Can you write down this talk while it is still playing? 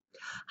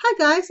Hi,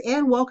 guys,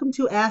 and welcome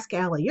to Ask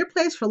Allie, your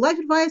place for life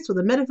advice with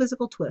a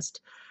metaphysical twist.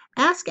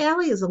 Ask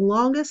Allie is the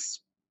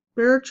longest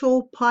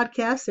spiritual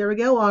podcast, there we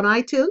go, on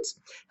iTunes,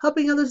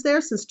 helping others there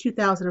since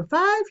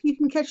 2005. You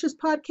can catch this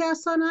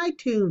podcast on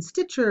iTunes,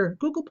 Stitcher,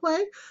 Google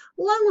Play,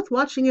 along with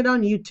watching it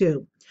on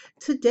YouTube.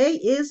 Today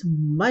is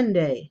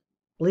Monday,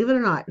 believe it or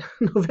not,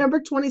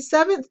 November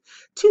 27th,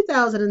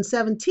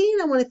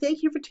 2017. I want to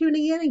thank you for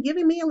tuning in and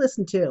giving me a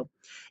listen to.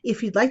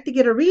 If you'd like to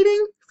get a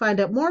reading, find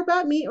out more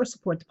about me, or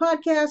support the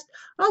podcast,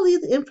 I'll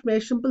leave the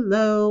information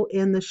below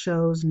in the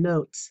show's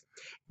notes.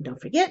 And don't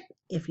forget,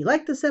 if you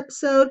like this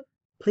episode,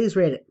 please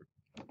rate it.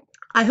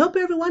 I hope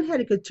everyone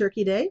had a good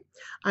turkey day.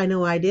 I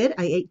know I did.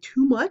 I ate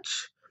too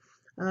much.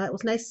 It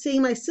was nice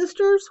seeing my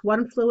sisters.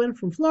 One flew in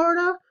from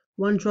Florida,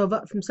 one drove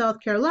up from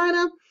South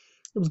Carolina.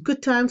 It was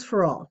good times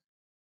for all.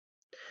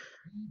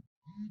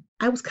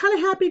 I was kind of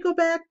happy to go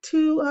back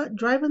to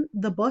driving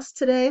the bus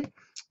today.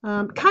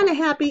 Kind of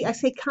happy. I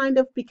say kind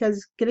of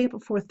because getting up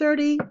at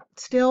 4:30,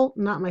 still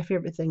not my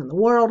favorite thing in the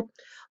world.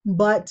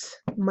 But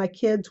my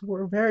kids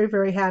were very,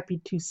 very happy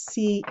to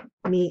see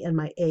me and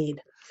my aide.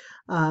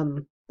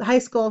 The high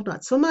school,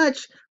 not so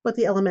much, but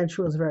the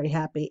elementary was very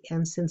happy.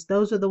 And since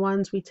those are the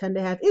ones we tend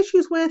to have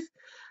issues with,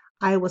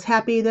 I was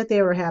happy that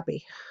they were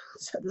happy.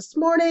 So this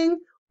morning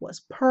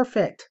was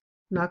perfect.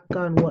 Knock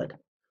on wood.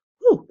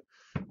 Whew.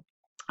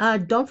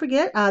 Don't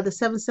forget, the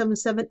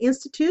 777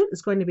 Institute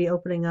is going to be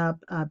opening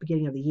up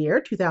beginning of the year,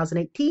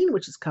 2018,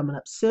 which is coming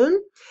up soon.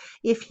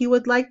 If you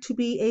would like to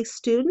be a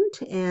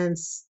student and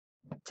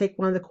take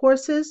one of the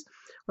courses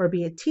or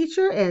be a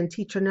teacher and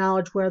teach your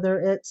knowledge, whether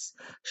it's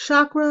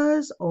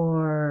chakras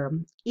or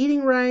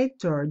eating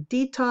right or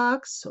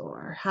detox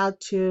or how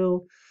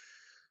to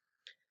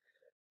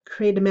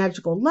create a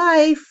magical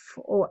life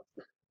or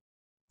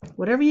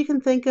whatever you can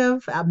think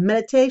of,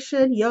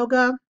 meditation,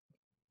 yoga,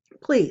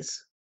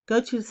 please go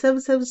to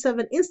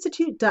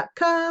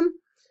 777institute.com.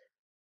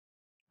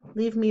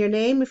 Leave me your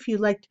name if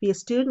you'd like to be a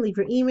student. Leave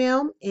your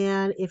email.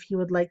 And if you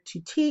would like to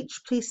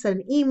teach, please send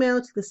an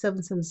email to the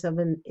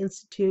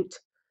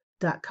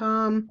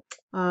 777institute.com.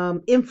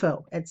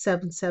 Info at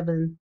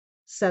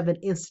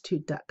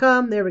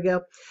 777institute.com. There we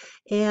go.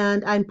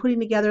 And I'm putting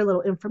together a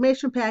little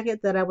information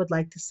packet that I would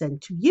like to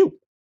send to you.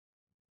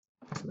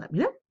 So let me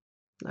know.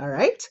 All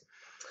right.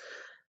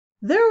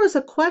 There was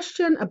a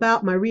question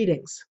about my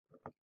readings.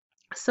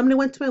 Somebody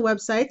went to my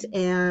website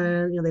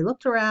and they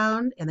looked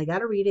around and they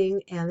got a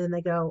reading and then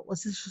they go, well,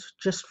 this is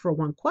just for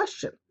one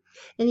question.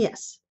 And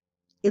yes,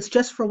 it's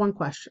just for one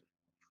question.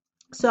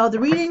 So the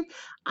reading,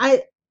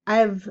 I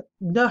have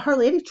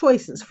hardly any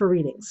choices for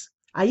readings.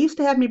 I used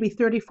to have maybe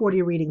 30,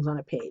 40 readings on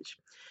a page.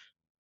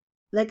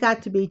 That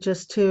got to be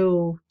just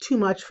too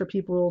much for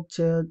people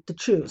to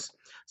choose.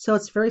 So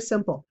it's very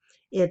simple.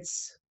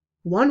 It's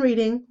one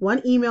reading,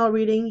 one email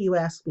reading. You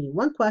ask me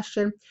one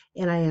question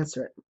and I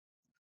answer it.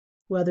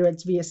 Whether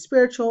it's via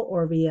spiritual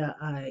or via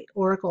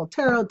Oracle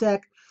Tarot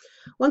deck,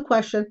 one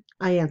question,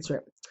 I answer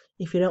it.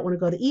 If you don't want to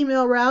go the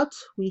email route,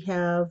 we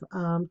have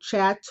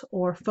chat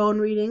or phone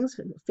readings,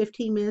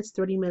 15 minutes,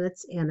 30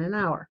 minutes, and an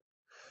hour.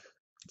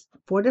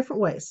 4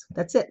 different ways.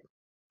 That's it.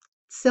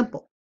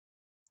 Simple.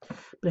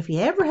 But if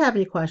you ever have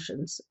any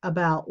questions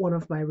about one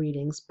of my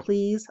readings,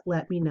 please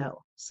let me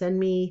know. Send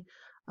me,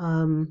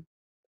 you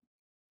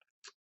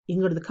can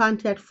go to the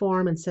contact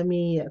form and send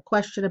me a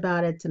question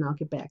about it, and I'll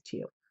get back to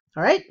you.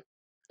 All right?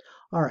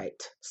 All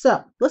right,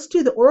 so let's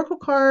do the Oracle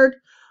card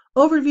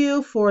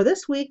overview for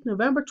this week,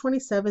 November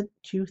 27th,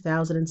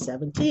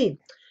 2017.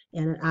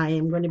 And I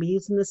am going to be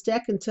using this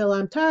deck until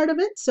I'm tired of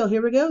it. So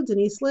here we go,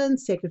 Denise Linn,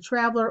 Sacred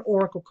Traveler,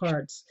 Oracle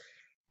cards.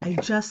 I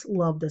just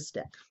love this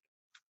deck.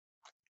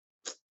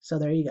 So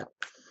there you go.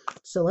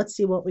 So let's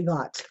see what we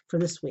got for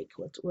this week.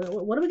 What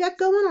do we got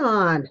going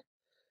on?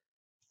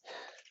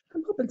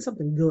 I'm hoping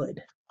something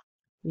good,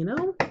 I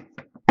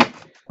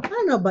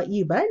don't know about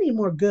you, but I need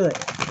more good.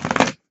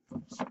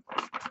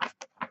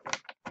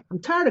 I'm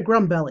tired of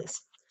grum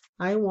bellies.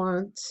 I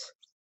want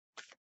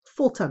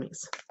full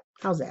tummies.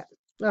 How's that?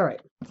 All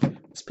right.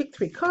 Let's pick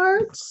 3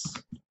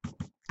 cards.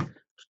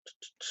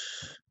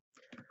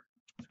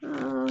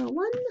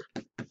 1,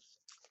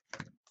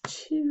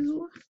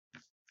 2,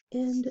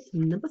 and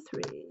number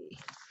 3.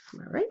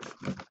 All right.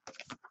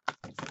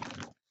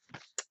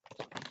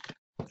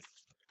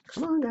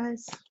 Come on,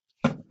 guys.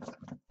 Go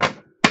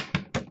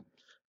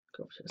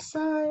to the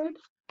side.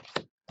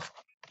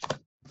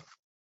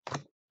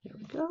 Here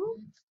we go.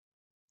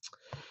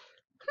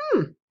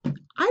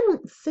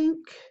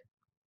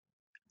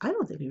 I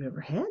don't think we've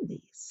ever had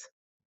these.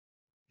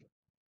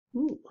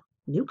 Ooh,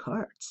 new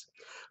cards.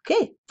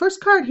 Okay, first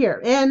card here.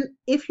 And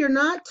if you're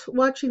not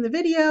watching the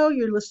video,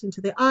 you're listening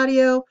to the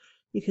audio,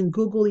 you can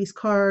Google these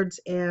cards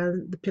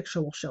and the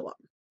picture will show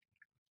up.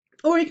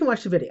 Or you can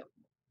watch the video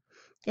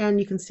and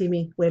you can see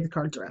me wave the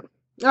cards around.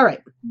 All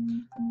right.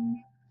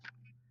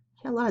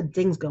 Got a lot of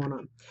dings going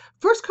on.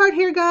 First card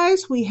here,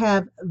 guys, we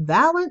have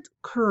Valiant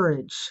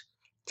Courage.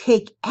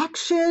 Take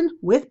action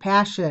with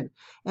passion.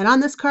 And on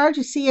this card,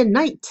 you see a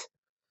knight.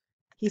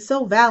 He's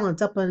so valiant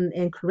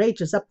and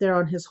courageous up there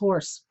on his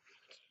horse.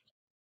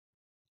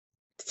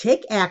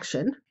 take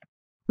action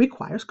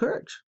requires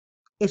courage.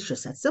 It's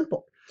just that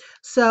simple.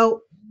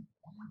 So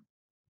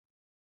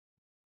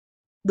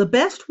the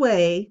best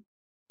way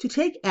to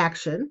take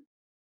action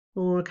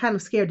when we're kind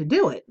of scared to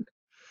do it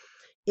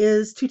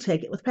is to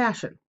take it with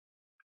passion.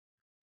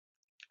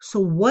 So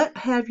what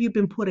have you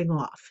been putting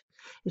off?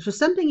 Is there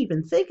something you've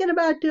been thinking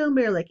about doing,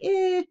 but you're like,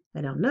 I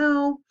don't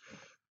know?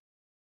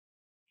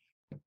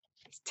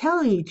 It's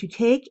telling you to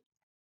take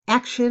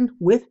action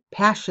with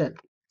passion.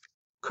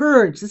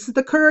 Courage. This is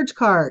the courage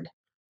card.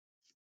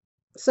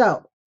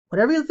 So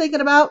whatever you're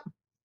thinking about,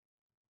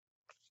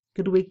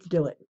 good week to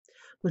do it.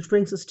 Which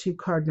brings us to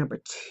card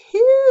number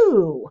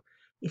 2.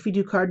 If you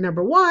do card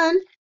number 1,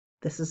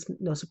 this is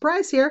no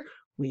surprise here.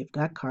 We've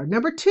got card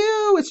number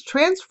 2. It's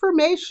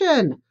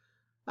transformation.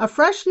 A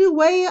fresh new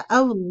way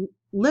of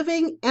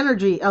living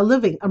emerges.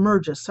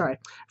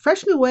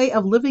 Fresh new way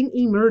of living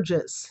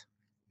emerges.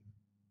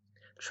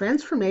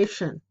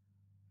 Transformation.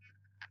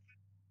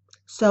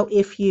 So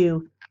if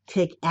you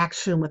take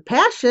action with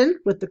passion,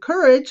 with the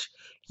courage,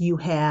 you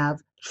have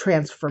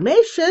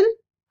transformation.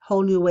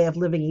 Whole new way of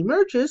living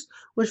emerges,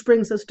 which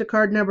brings us to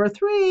card number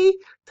 3.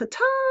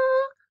 Ta-ta!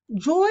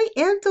 Joy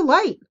and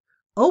delight.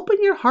 Open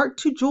your heart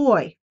to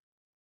joy.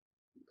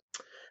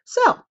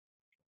 So,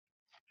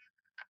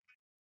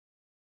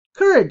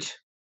 courage.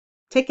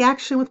 Take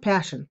action with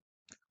passion,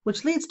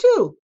 which leads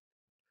to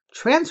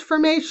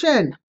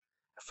transformation.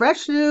 A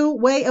fresh new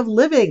way of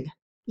living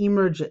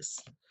emerges.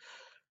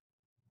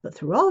 But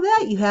through all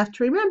that, you have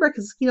to remember,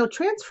 because,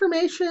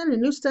 transformation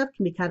and new stuff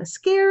can be kind of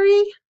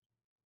scary.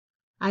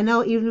 I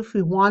know even if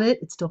we want it,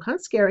 it's still kind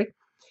of scary.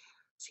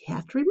 So you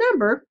have to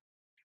remember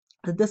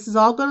that this is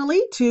all going to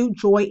lead to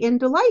joy and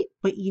delight,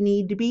 but you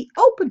need to be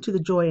open to the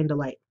joy and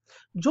delight.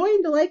 Joy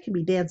and delight can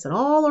be dancing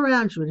all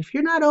around you, and if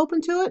you're not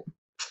open to it,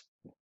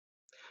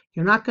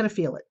 you're not going to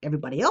feel it.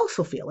 Everybody else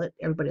will feel it.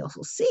 Everybody else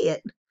will see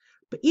it,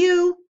 but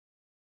you'll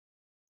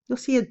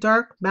see a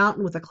dark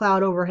mountain with a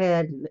cloud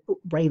overhead and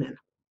raining.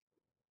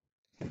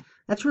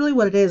 That's really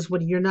what it is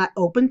when you're not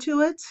open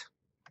to it.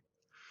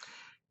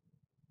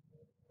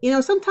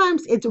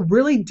 Sometimes it's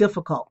really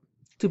difficult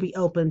to be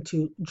open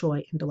to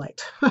joy and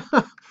delight.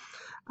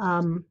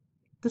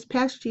 This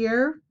past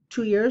year,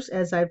 2 years,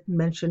 as I've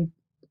mentioned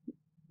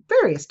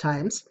various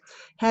times,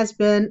 has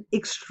been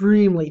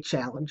extremely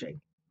challenging.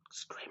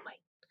 Extremely.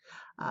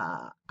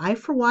 I,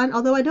 for one,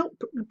 although I don't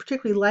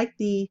particularly like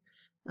the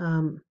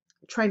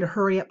trying to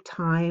hurry up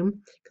time,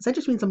 because that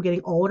just means I'm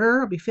getting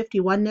older. I'll be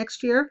 51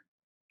 next year.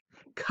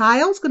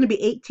 Kyle's going to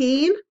be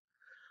 18.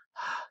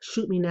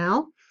 Shoot me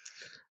now.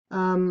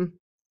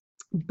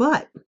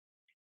 But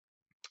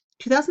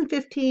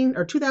 2015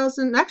 or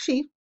 2000,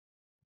 actually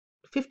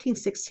 15,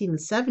 16,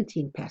 and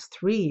 17, past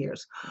 3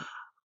 years.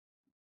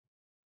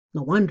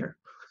 No wonder.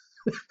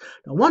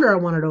 No wonder I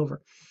want it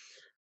over.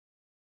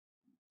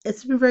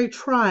 It's been very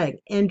trying.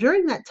 And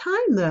during that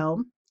time,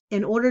 though,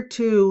 in order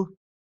to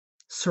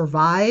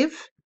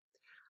survive,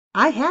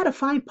 I had to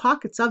find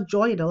pockets of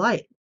joy and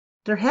delight.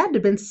 There had to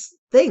have been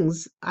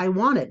things I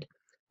wanted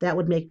that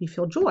would make me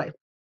feel joy.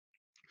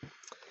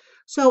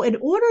 So in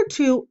order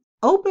to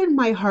open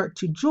my heart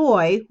to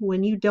joy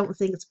when you don't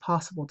think it's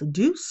possible to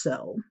do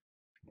so,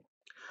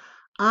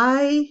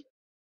 I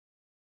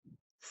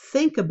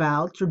think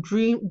about or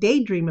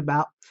daydream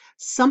about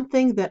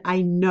something that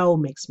I know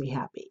makes me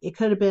happy. It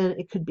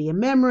could be a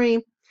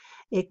memory,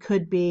 it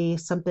could be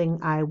something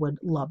I would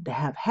love to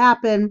have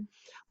happen,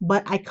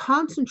 but I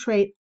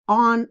concentrate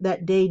on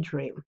that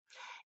daydream.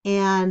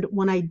 And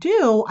when I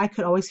do, I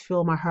could always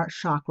feel my heart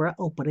chakra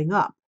opening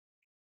up.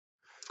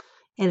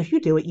 And if you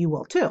do it, you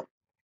will too.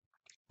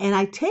 And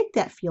I take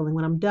that feeling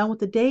when I'm done with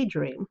the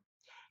daydream,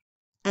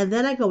 and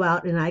then I go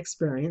out and I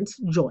experience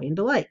joy and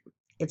delight.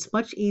 It's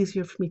much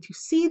easier for me to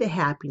see the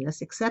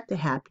happiness, accept the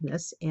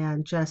happiness,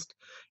 and just,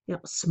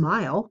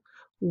 smile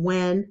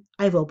when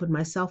I've opened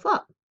myself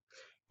up.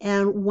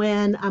 And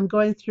when I'm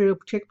going through a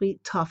particularly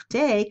tough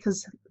day,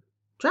 because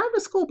driving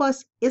a school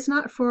bus is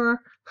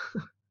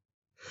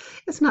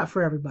it's not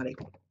for everybody.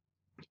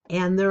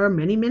 And there are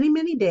many, many,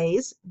 many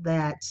days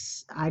that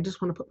I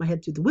just want to put my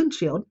head through the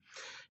windshield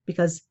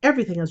because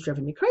everything has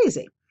driven me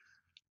crazy.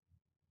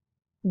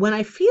 When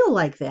I feel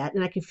like that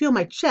and I can feel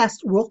my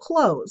chest roll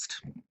closed,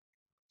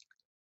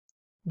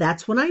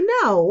 that's when I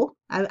know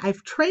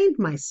I've trained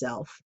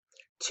myself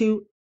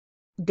to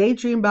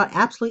daydream about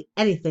absolutely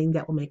anything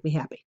that will make me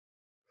happy.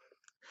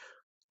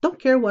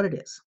 Don't care what it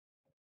is.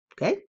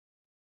 Okay?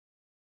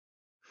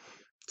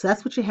 So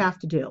that's what you have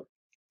to do.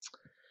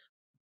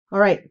 All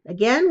right,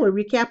 again, we'll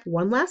recap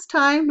one last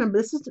time. Remember,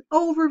 this is an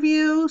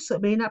overview, so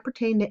it may not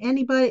pertain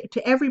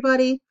to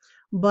everybody,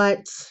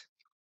 but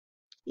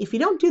if you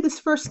don't do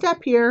this first step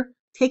here,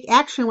 take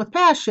action with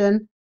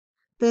passion,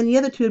 then the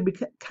other two would be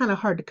kind of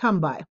hard to come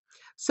by.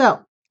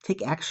 So,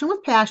 take action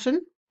with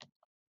passion.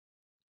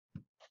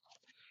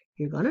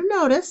 You're going to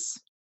notice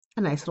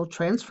a nice little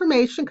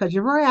transformation because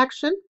of our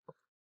action,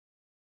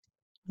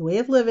 the way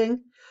of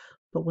living.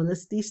 But when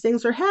these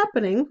things are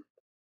happening,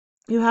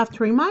 you have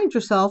to remind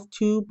yourself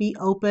to be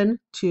open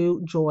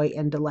to joy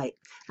and delight.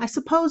 I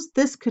suppose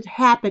this could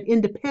happen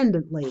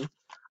independently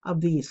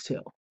of these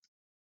two.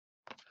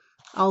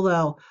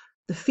 Although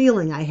the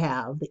feeling I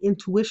have, the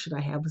intuition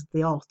I have is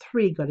they all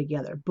three go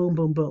together. Boom,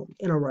 boom, boom,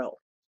 in a row.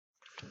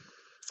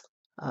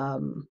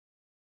 Um,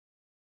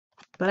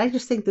 but I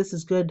just think this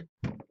is good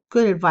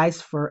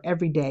advice for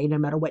every day, no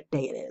matter what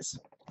day it is,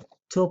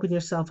 to open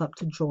yourself up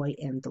to joy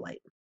and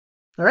delight.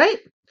 All right?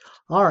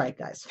 All right,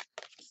 guys.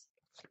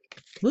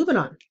 Moving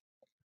on.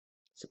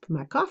 Sip of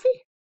my coffee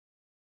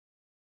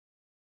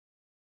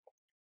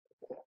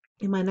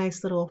in my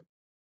nice little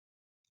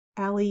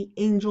Allie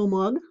Angel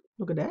mug.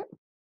 Look at that.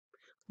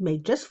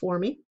 Made just for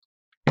me.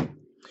 I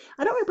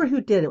don't remember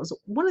who did it. It was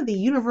one of the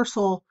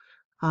Universal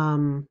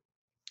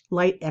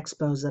Light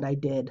Expos that I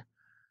did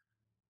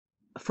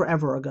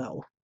forever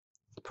ago.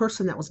 The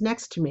person that was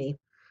next to me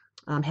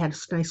had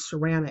a nice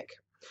ceramic,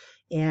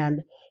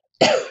 and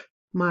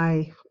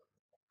my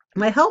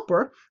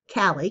helper,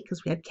 Callie,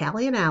 because we had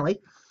Callie and Allie,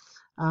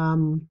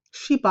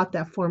 she bought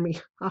that for me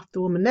off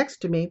the woman next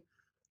to me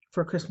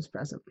for a Christmas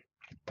present.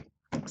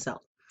 So,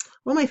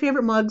 one of my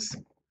favorite mugs.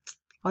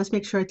 Always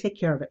make sure I take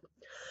care of it.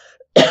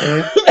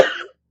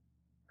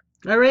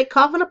 All right,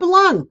 coughing up a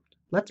lung.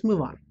 Let's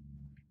move on.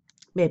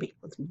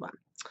 Let's move on.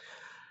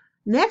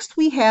 Next,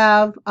 we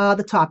have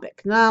the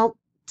topic. Now,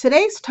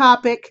 today's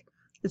topic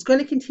is going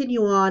to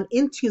continue on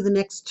into the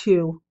next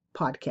two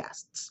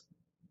podcasts.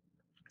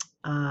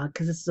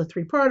 Because this is a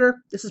three-parter.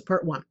 This is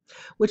part one,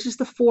 which is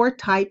the 4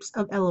 types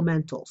of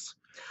elementals.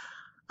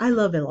 I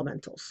love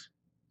elementals.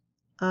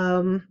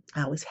 I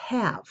always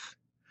have.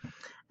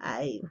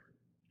 I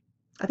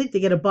think they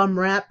get a bum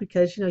rap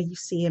because, you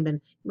see them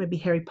in maybe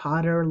Harry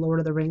Potter or Lord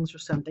of the Rings or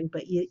something,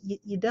 but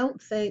you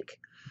don't think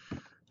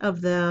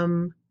of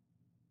them,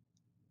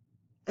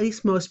 at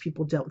least most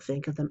people don't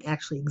think of them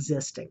actually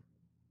existing.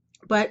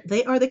 But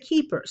they are the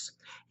keepers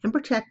and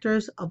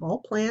protectors of all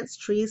plants,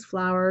 trees,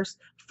 flowers,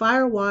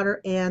 fire,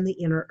 water, and the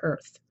inner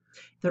earth.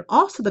 They're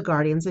also the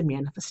guardians of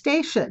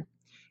manifestation.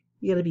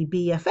 You got to be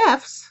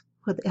BFFs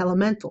with the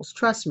elementals,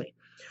 trust me.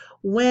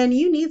 When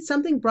you need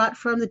something brought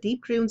from the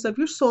deep dreams of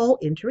your soul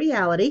into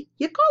reality,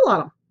 you call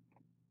on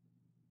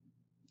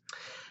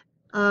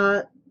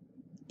them.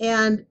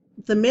 And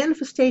the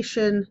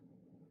manifestation,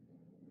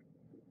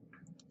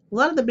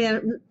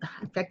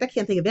 in fact, I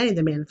can't think of any of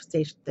the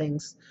manifestation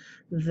things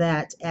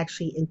that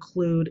actually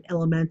include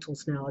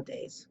elementals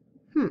nowadays.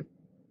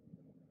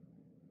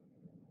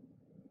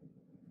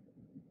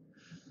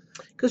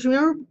 Because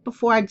remember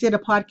before I did a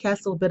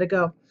podcast a little bit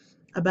ago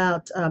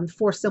about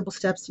 4 simple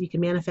steps so you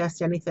can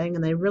manifest anything,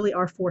 and they really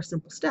are 4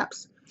 simple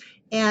steps.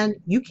 And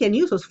you can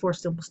use those 4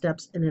 simple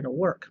steps and it'll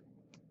work.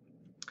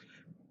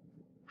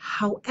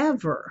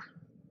 However,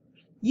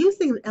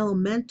 using an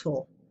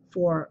elemental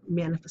for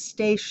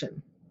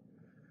manifestation,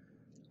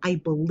 I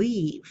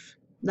believe,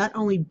 not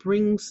only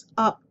brings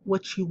up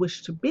what you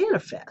wish to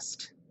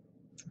manifest,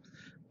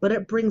 but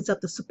it brings up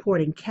the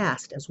supporting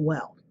cast as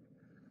well.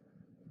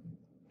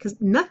 Because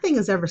nothing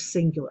is ever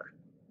singular.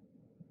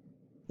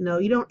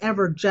 You don't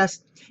ever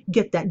just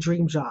get that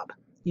dream job.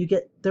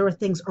 There are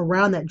things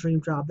around that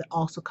dream job that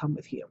also come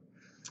with you.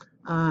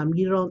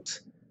 You don't,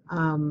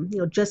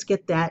 just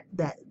get that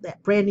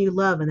brand new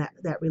love and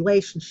that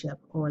relationship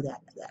or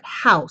that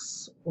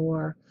house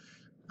or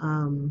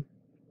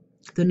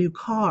the new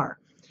car.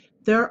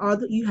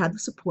 You have the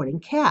supporting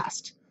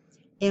cast.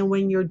 And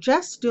when you're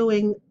just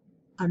doing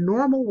a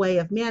normal way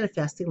of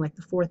manifesting, like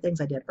the 4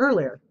 things I did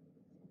earlier,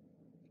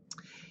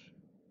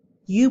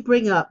 you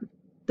bring up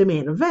the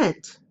main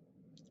event,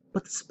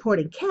 but the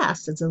supporting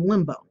cast is in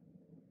limbo.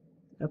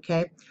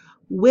 Okay?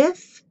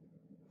 With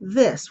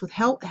this, with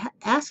help,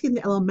 asking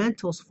the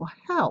elementals for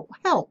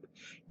help,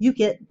 you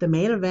get the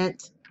main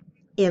event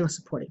and the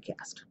supporting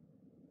cast.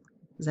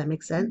 Does that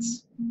make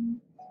sense?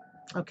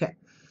 Okay.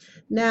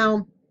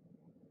 Now,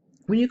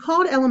 when you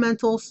call to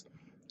elementals,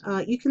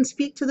 you can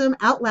speak to them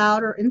out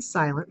loud or in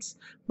silence,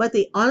 but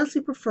they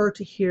honestly prefer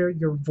to hear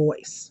your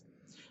voice.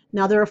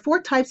 Now, there are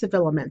 4 types of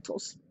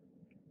elementals.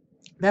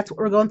 That's what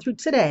we're going through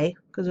today,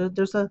 because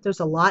there's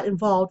a lot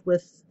involved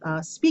with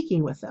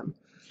speaking with them.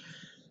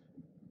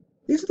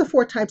 These are the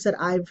 4 types that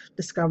I've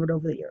discovered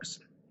over the years.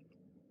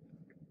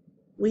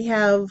 We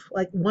have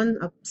like one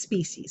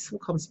species. We'll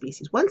call them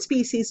species. One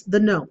species,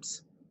 the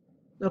gnomes.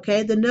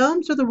 Okay, the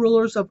gnomes are the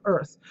rulers of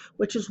Earth,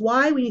 which is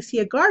why when you see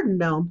a garden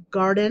gnome,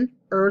 garden,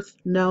 earth,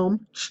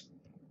 gnome,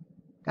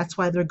 that's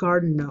why they're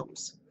garden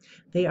gnomes.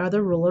 They are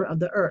the ruler of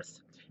the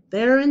earth.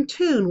 They are in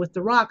tune with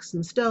the rocks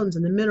and the stones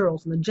and the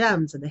minerals and the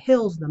gems and the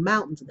hills and the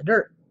mountains and the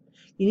dirt.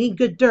 You need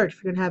good dirt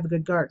if you're going to have a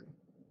good garden.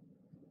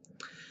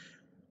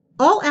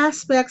 All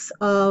aspects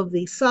of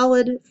the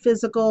solid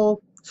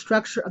physical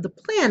structure of the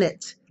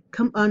planet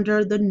come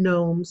under the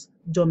gnome's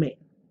domain.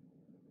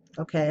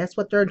 Okay, that's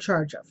what they're in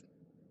charge of.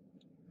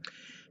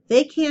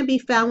 They can be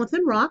found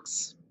within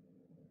rocks,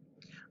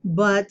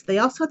 but they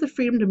also have the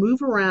freedom to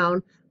move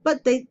around,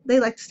 but they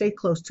like to stay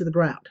close to the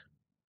ground.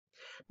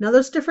 Now,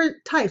 there's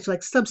different types,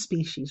 like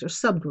subspecies or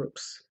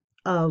subgroups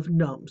of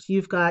gnomes.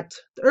 You've got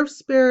the earth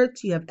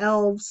spirits, you have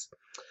elves,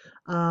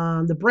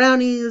 the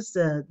brownies,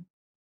 I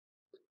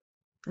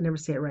never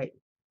say it right,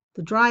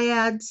 the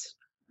dryads,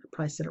 I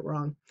probably said it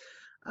wrong,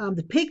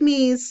 the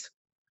pygmies.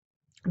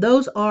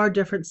 Those are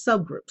different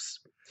subgroups.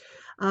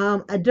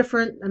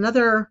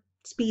 Another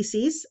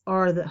species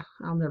are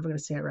I'm never going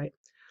to say it right.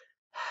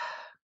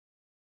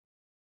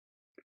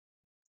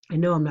 I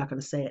know I'm not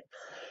going to say it.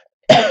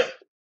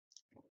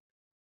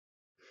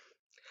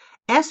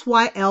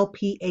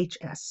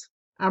 Sylphs.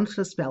 I'm just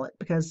going to spell it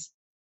because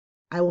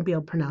I won't be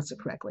able to pronounce it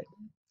correctly.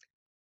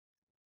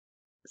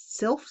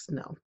 Sylphs?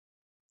 No.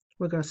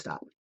 We're going to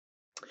stop.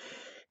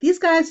 These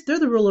guys, they're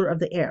the ruler of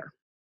the air.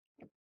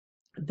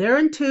 They're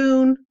in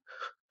tune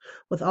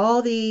with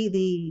all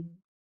the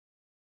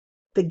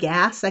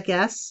gas, I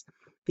guess,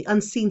 the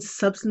unseen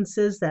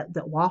substances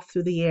that waft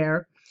through the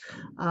air.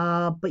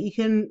 But you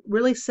can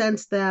really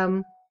sense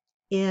them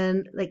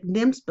in like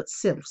nymphs, but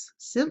symphs.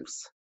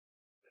 Symphs?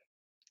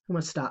 I'm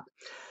going to stop.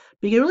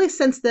 But you can really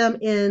sense them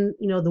in,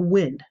 the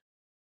wind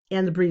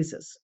and the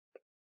breezes.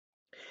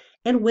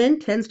 And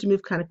wind tends to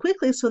move kind of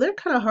quickly, so they're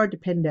kind of hard to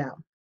pin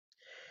down.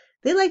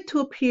 They like to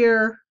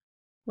appear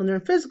when they're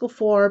in physical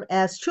form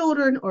as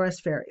children or as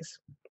fairies.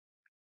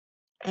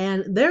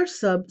 And their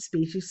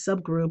subspecies,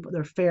 subgroup,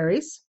 they're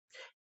fairies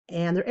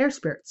and they're air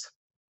spirits.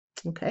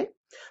 Okay.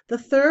 The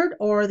third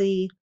are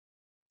the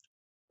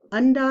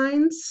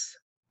undines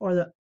or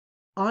the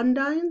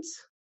ondines,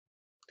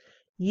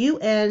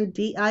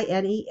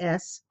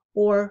 Undines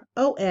or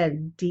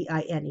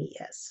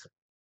Ondines.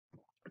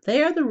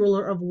 They are the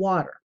ruler of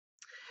water.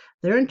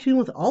 They're in tune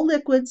with all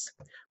liquids,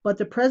 but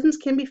their presence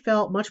can be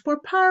felt much more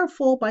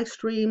powerful by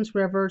streams,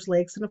 rivers,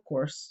 lakes, and of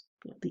course,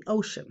 the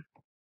ocean.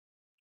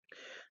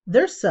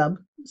 Their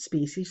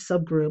subspecies,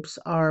 subgroups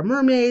are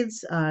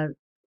mermaids,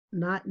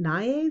 not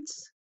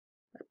naiads.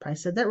 I probably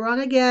said that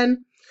wrong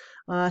again.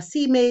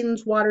 Sea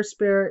maidens, water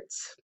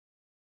spirits,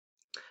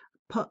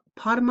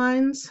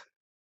 potamines,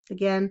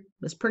 again,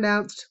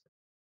 mispronounced,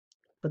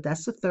 but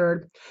that's the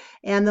third.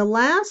 And the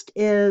last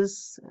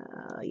is,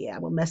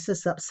 we'll mess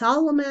this up,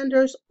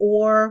 salamanders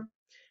or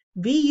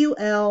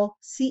Vulcanii,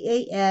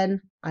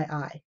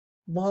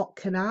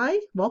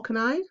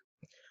 Vulcanii,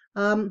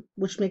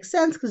 which makes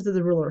sense because they're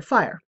the ruler of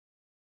fire.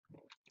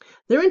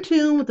 They're in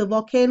tune with the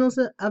volcanoes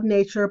of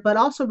nature, but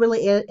also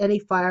really any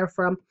fire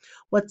from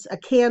what's a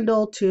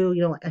candle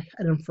to,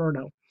 an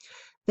inferno.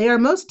 They are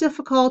most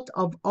difficult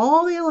of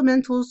all the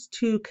elementals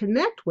to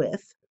connect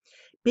with,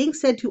 being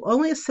said to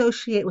only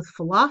associate with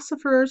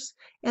philosophers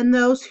and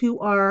those who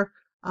are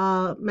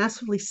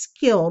massively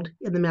skilled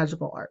in the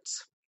magical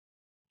arts.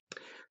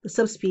 The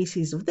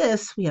subspecies of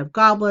this, we have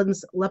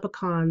goblins,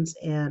 leprechauns,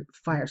 and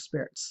fire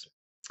spirits.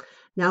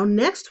 Now,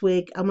 next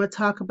week, I'm going to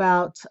talk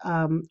about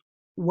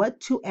what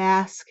to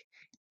ask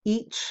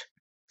each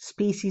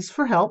species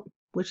for help,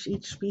 which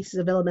each species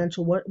of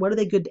elemental, what are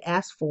they good to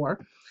ask for,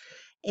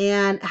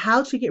 and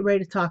how to get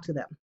ready to talk to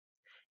them.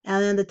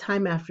 And then the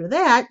time after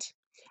that,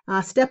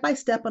 step by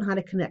step on how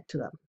to connect to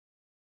them.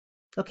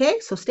 Okay,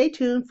 so stay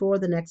tuned for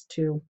the next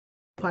 2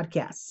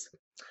 podcasts.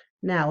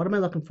 Now, what am I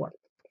looking for?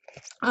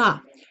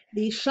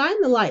 The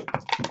Shine the Light.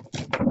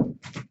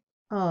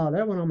 Oh,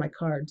 there went all my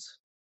cards.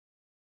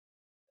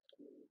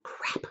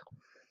 Crap.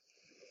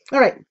 All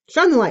right,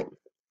 Shine the Light.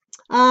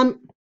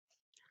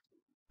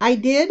 I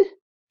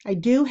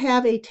do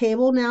have a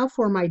table now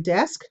for my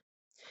desk,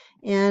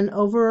 and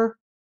over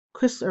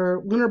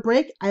winter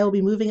break, I will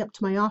be moving up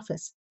to my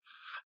office.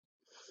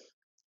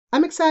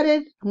 I'm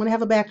excited. I'm going to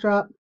have a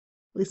backdrop.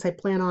 At least I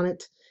plan on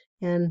it,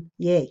 and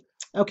yay.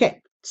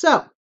 Okay,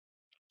 so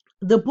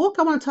the book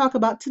I want to talk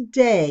about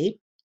today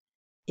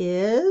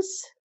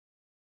is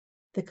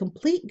The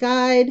Complete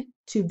Guide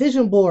to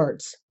Vision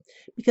Boards,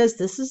 because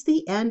this is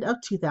the end of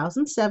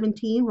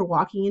 2017. We're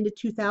walking into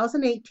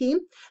 2018.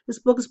 This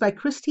book is by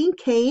Christine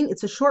Caine.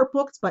 It's a short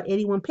book. It's about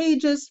 81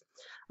 pages.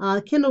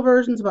 The Kindle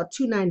version is about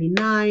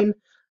 $2.99.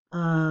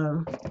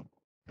 I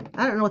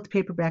don't know what the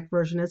paperback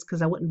version is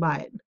because I wouldn't buy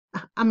it.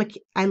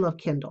 I love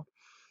Kindle.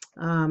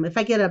 If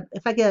I get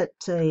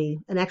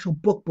an actual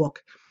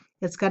book,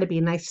 it's got to be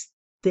a nice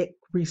thick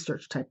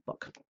research type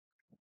book.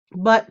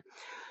 But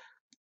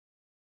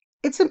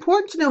it's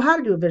important to know how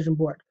to do a vision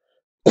board.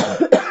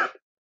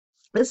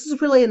 This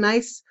is really a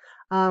nice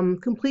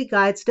complete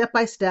guide, step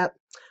by step,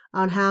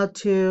 on how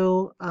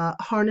to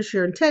harness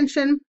your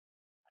intention,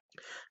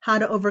 how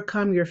to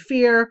overcome your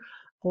fear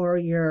or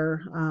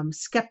your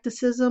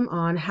skepticism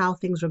on how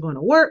things are going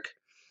to work.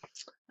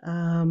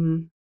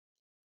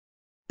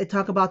 They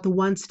talk about the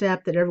one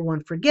step that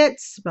everyone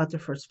forgets about their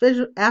first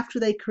vision after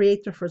they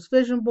create their first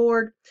vision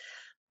board,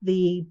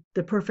 the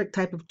perfect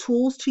type of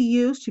tools to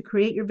use to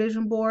create your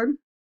vision board.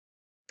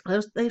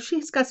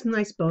 She's got some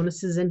nice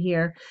bonuses in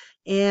here,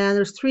 and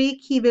there's 3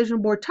 key vision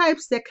board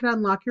types that can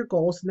unlock your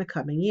goals in the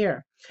coming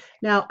year.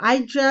 Now,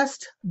 I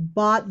just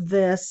bought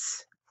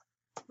this.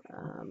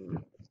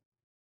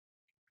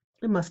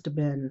 It must have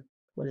been,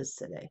 what is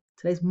today?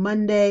 Today's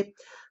Monday,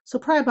 so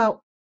probably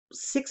about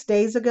 6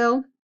 days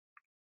ago.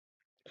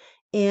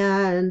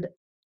 And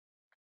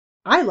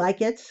I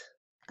like it.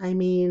 I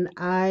mean,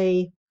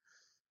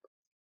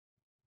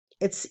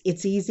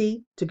 it's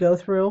easy to go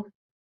through.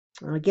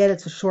 Again,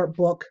 it's a short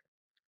book,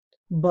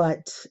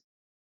 but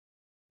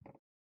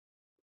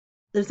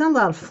there's not a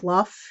lot of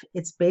fluff.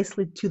 It's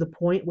basically to the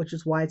point, which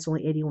is why it's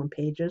only 81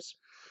 pages.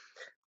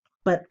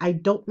 But I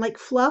don't like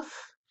fluff.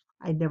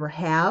 I never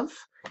have.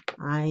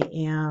 I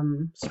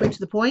am straight to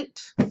the point,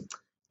 and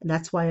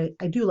that's why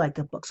I do like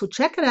the book. So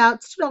check it out.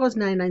 It's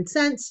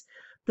 $2.99.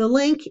 The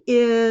link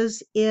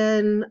is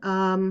in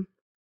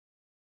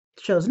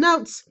show's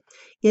notes.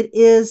 It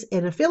is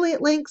an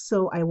affiliate link,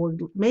 so I will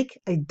make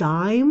a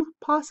dime,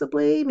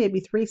 possibly, maybe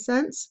 3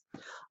 cents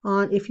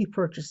on if you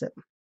purchase it,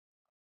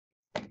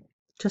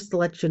 just to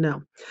let you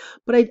know.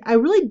 But I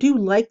really do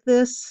like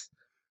this,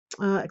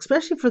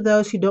 especially for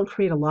those who don't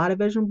create a lot of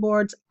vision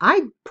boards.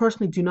 I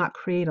personally do not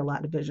create a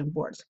lot of vision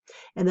boards,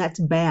 and that's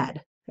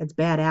bad. That's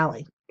bad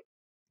alley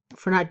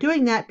for not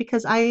doing that,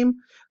 because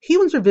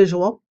humans are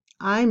visual.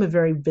 I'm a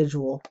very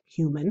visual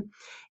human.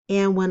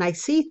 And when I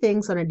see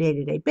things on a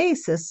day-to-day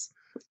basis,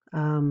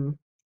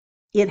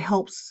 it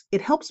helps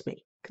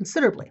me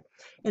considerably.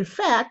 In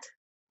fact,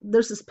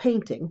 there's this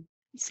painting.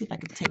 Let's see if I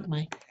can take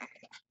can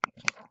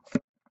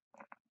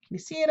you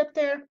see it up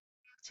there?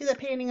 See that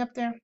painting up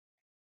there?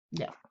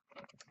 Yeah.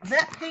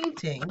 That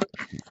painting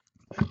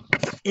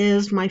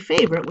is my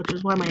favorite, which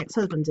is why my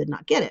ex-husband did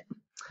not get it.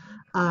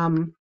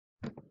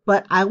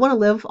 But I want to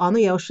live on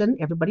the ocean.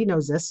 Everybody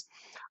knows this.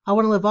 I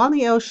want to live on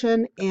the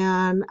ocean,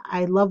 and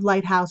I love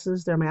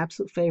lighthouses. They're my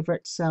absolute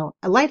favorite. So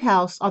a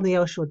lighthouse on the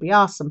ocean would be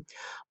awesome.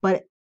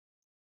 But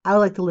I would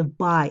like to live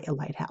by a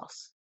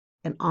lighthouse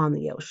and on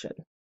the ocean.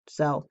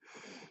 So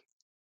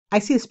I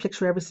see this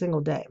picture every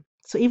single day.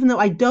 So even though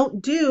I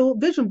don't do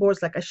vision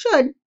boards like I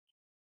should,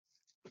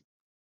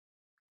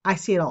 I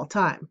see it all the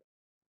time.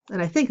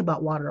 And I think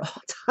about water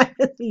all the time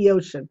in the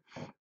ocean.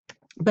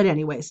 But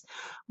anyways,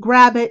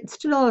 grab it. It's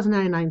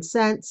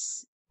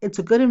 $2.99. It's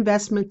a good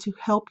investment to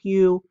help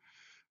you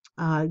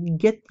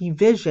get the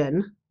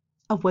vision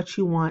of what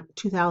you want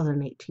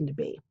 2018 to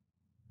be.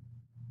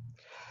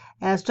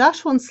 As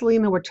Joshua and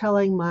Selena were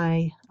telling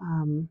the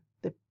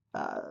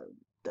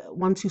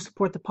ones who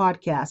support the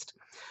podcast,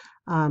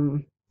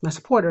 my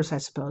supporters, I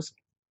suppose,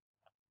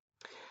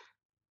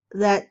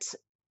 that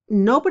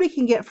nobody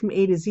can get from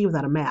A to Z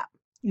without a map.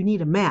 You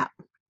need a map,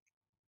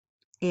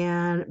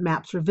 and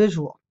maps are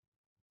visual.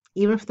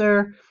 Even if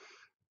they're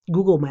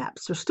Google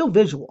Maps, they're still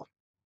visual.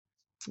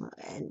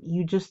 And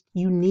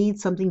you need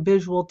something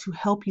visual to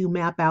help you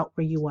map out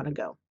where you want to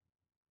go.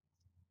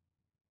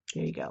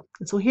 There you go.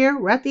 And so here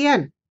we're at the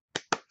end.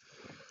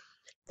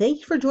 Thank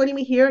you for joining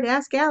me here at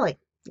Ask Allie.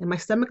 And my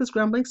stomach is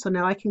grumbling, so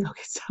now I can go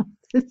get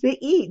something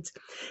to eat.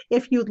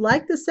 If you'd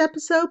like this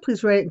episode,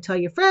 please rate it and tell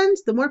your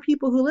friends. The more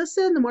people who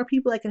listen, the more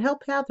people I can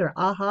help have their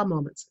aha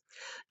moments.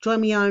 Join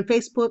me on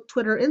Facebook,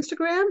 Twitter,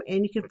 Instagram,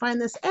 and you can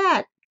find this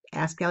at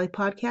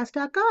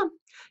AskAlliePodcast.com.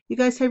 You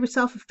guys have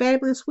yourself a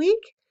fabulous week.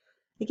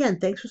 Again,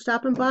 thanks for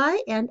stopping by,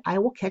 and I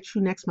will catch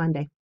you next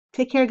Monday.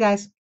 Take care,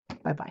 guys.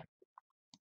 Bye-bye.